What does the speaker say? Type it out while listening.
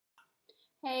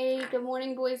Hey, good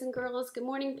morning, boys and girls. Good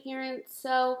morning, parents.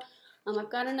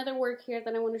 I've got another work here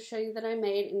that I want to show you that I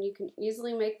made, and you can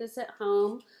easily make this at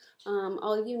home.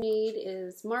 All you need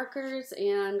is markers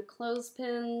and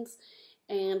clothespins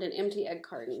and an empty egg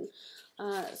carton.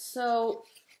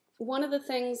 One of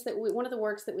the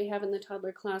works that we have in the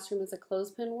toddler classroom is a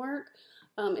clothespin work.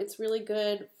 It's really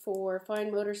good for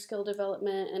fine motor skill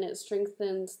development, and it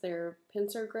strengthens their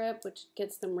pincer grip, which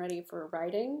gets them ready for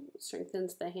writing. It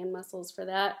strengthens the hand muscles for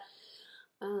that.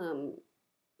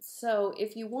 So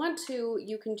if you want to,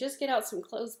 you can just get out some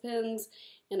clothespins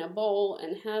in a bowl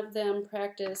and have them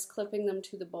practice clipping them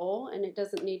to the bowl, and it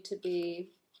doesn't need to be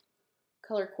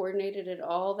color coordinated at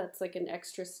all. That's like an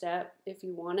extra step if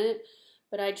you want it.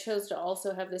 But I chose to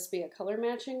also have this be a color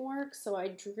matching work, so I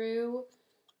drew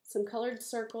some colored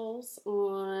circles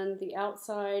on the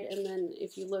outside, and then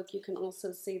if you look, you can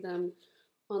also see them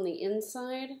on the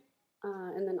inside,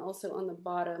 and then also on the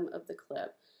bottom of the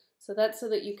clip. So that's so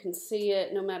that you can see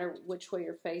it no matter which way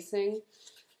you're facing.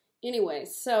 Anyway,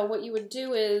 so what you would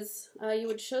do is you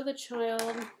would show the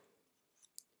child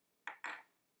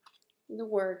the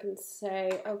work and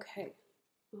say, okay,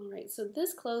 all right, so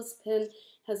this clothespin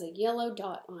has a yellow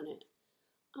dot on it.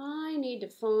 I need to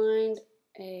find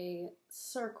a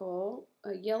circle,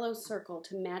 a yellow circle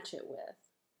to match it with.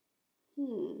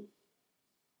 No.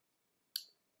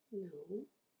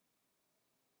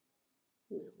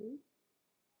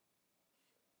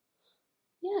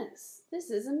 Yes, this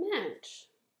is a match.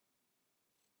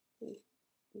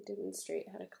 Demonstrate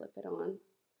how to clip it on.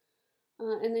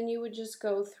 And then you would just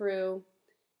go through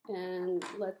and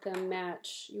let them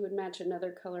match. You would match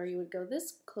another color. You would go,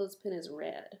 this clothespin is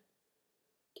red.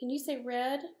 Can you say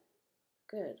red?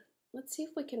 Good. Let's see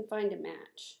if we can find a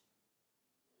match.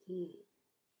 No.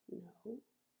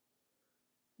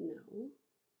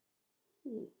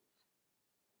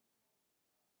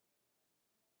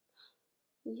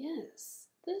 Yes,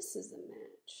 this is a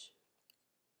match.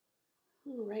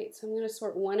 All right, so I'm going to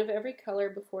sort one of every color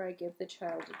before I give the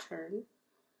child a turn.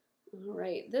 All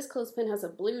right, this clothespin has a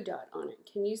blue dot on it.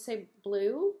 Can you say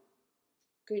blue?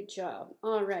 Good job.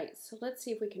 All right, so let's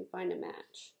see if we can find a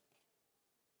match.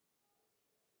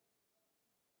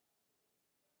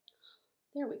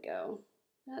 There we go.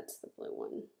 That's the blue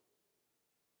one.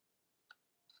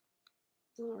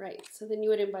 All right, so then you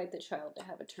would invite the child to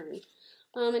have a turn.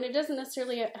 And it doesn't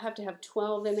necessarily have to have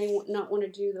 12. They may not want to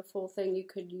do the full thing. You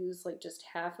could use like just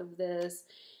half of this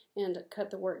and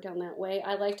cut the work down that way.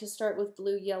 I like to start with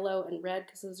blue, yellow, and red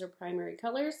because those are primary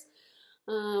colors.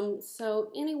 So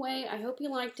anyway, I hope you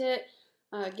liked it.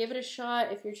 Give it a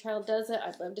shot. If your child does it,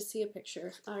 I'd love to see a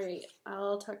picture. All right,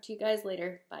 I'll talk to you guys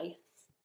later. Bye.